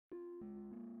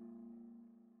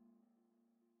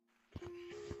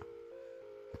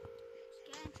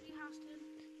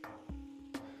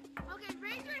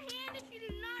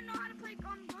not know how to play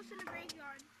Ghost in the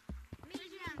Graveyard.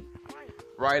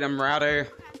 Right, I'm ready.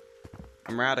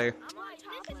 I'm ready. This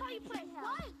is how you play.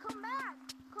 Why? Come back.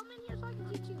 Come in here so I can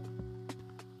teach you.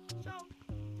 So,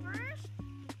 first,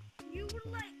 you would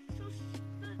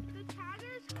the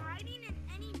tagger is hiding in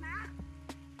any map.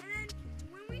 And then,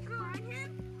 when we find him,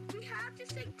 we have to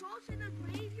say Ghost in the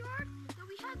Graveyard. So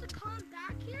we have to come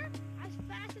back here as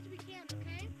fast as we can,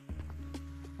 okay?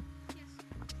 Yes.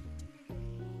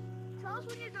 Tell us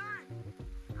when you're done.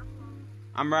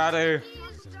 I'm ready.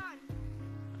 He's done.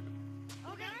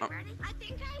 Okay, ready? I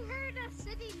think I heard a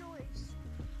city noise.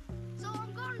 So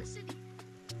I'm going to city.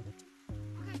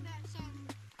 Okay, that's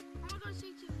I'm gonna go to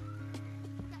city too.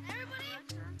 Okay, everybody.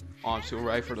 Oh, I'm too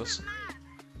ready for this.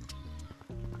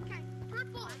 Okay,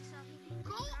 purple.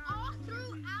 Go all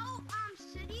throughout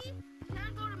city,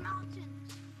 then go to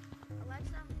mountains.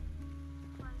 Alexa.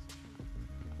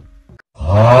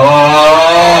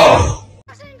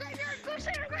 Go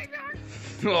sit in the graveyard.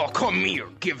 Oh, come here.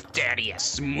 Give Daddy a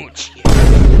smooch. Stop.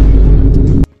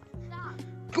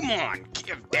 Come on,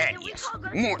 give Daddy a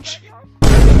smooch.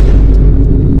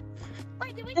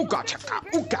 Wait, did we Ooga chaka,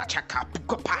 ooga chaka,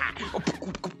 ooga pa. I didn't know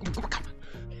we could.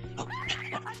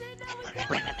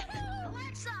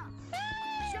 Alexa!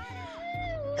 Shut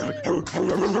up!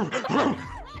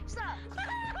 Alexa!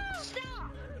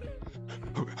 Stop!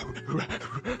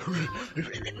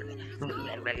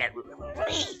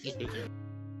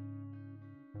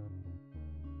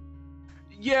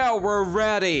 Yeah, we're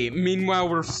ready. Meanwhile,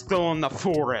 we're still in the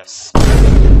forest.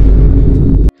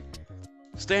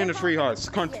 Stay in the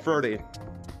treehouse. Count to 30.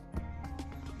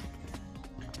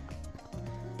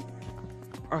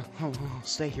 Oh,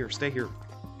 stay here. Stay here.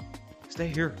 Stay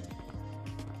here.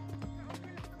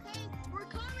 Okay, we're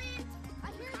coming. I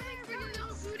hear they're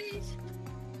little booties.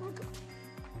 Okay,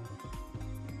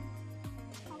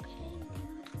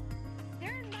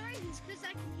 they're in mines because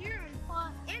I can hear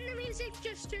them. And the music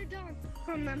just turned on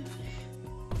from them.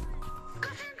 Go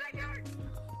to the graveyard.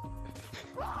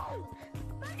 Whoa!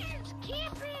 That is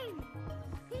camping.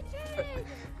 He did.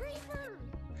 Creeper.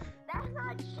 That's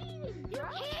not cheating. You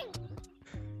can't.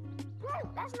 Bro,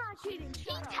 that's not cheating.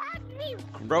 He tagged me.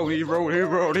 Brody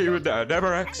with the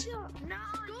Never X. No,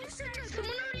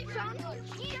 someone already found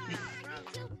you.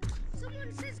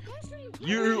 Someone says go stream.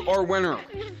 You are winner.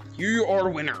 You are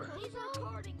winner. He's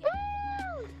recording it.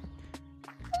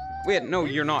 Wait, no,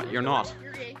 you're not. You're not.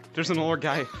 There's another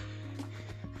guy.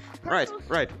 Right.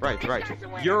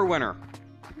 You're a winner.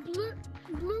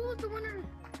 Blue is the winner.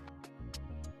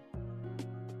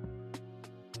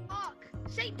 Fuck.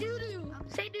 Say doo-doo.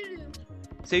 Say doo-doo.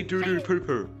 Say doo-doo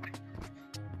poo-poo.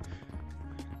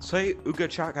 Say ooga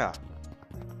chaka.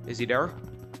 Is he there?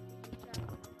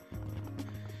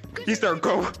 He's there.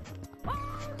 Go.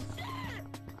 Oh, shit.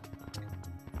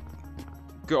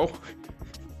 Go.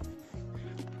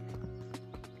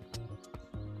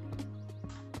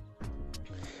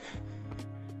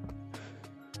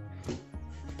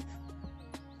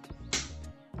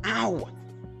 Ow!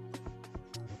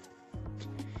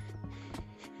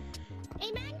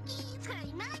 Hey, monkeys.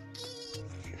 Hey, monkeys.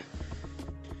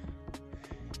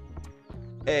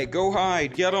 Hey, go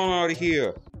hide. Get on out of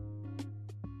here.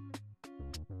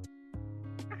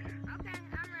 Okay, I'm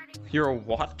ready. You're a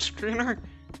what, screener?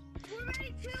 We're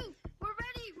ready too. We're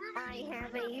ready. I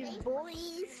have a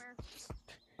voice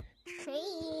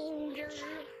changer.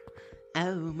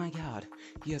 Oh my god.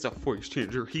 He has a voice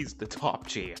changer. He's the top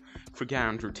G. Forget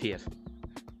Andrew Tate.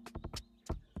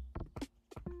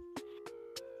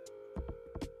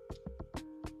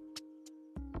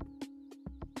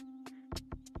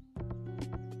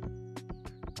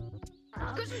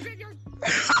 Go to the graveyard.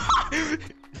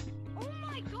 Oh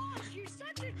my gosh, you're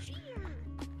such a cheater.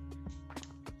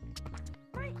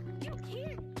 Right, you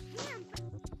can't camp.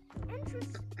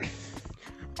 Entrance.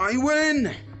 I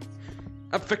win!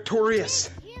 I'm victorious.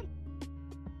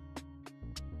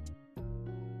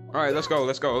 Alright, let's go.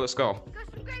 Go to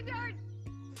the graveyard.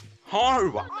 How?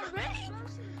 Already?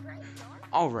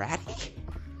 Already?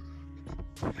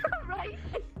 Right.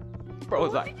 Bro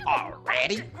was like,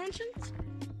 already? Entrance.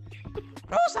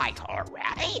 Bro was like,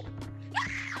 already?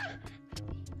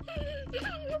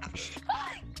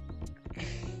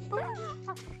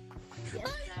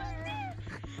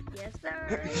 Yes,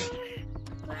 sir.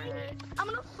 I'm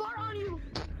gonna fart on you.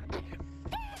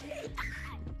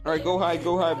 Alright, go hide,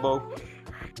 Bo.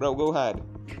 Bro, go hide.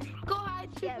 Go hide,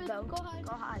 stupid. Yeah, Bo. Go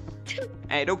hide.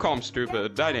 Hey, don't call him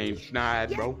stupid. That ain't not,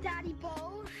 bro. Yes, Daddy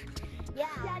Bo. Yeah.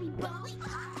 Daddy Bo.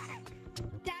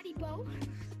 Daddy Bo.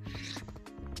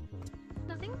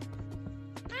 Nothing?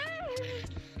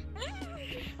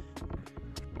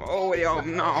 Oh, yo,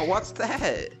 no, what's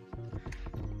that?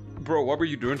 bro, what were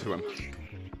you doing to him?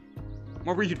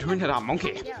 What were you doing to that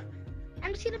monkey? Yeah.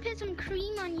 I'm just gonna put some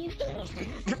cream on you.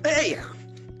 Hey!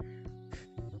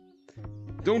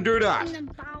 Don't do that. In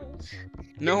the bowels.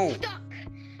 No. You're stuck.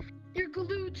 You're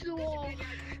glued to the wall.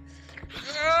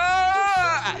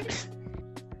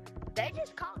 They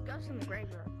just caught Gus in the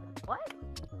graveyard. What?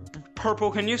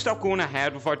 Purple, can you stop going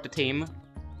ahead without the team?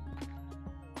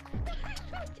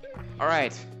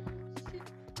 Alright.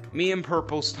 Me and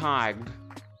Purple's tagged.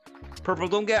 Purple,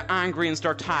 don't get angry and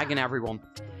start tagging everyone.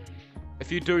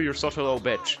 If you do, you're such a little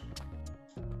bitch.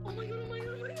 Oh my god, oh my god,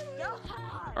 oh my god.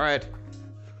 Alright.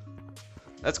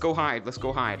 Let's go hide, let's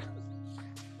go hide.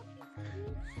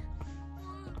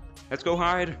 Let's go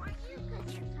hide.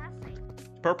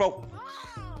 Purple.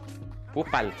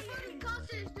 Pupal.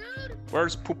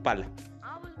 Where's Pupal?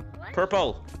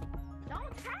 Purple.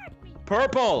 Don't tag me.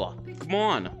 Purple. Come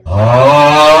on.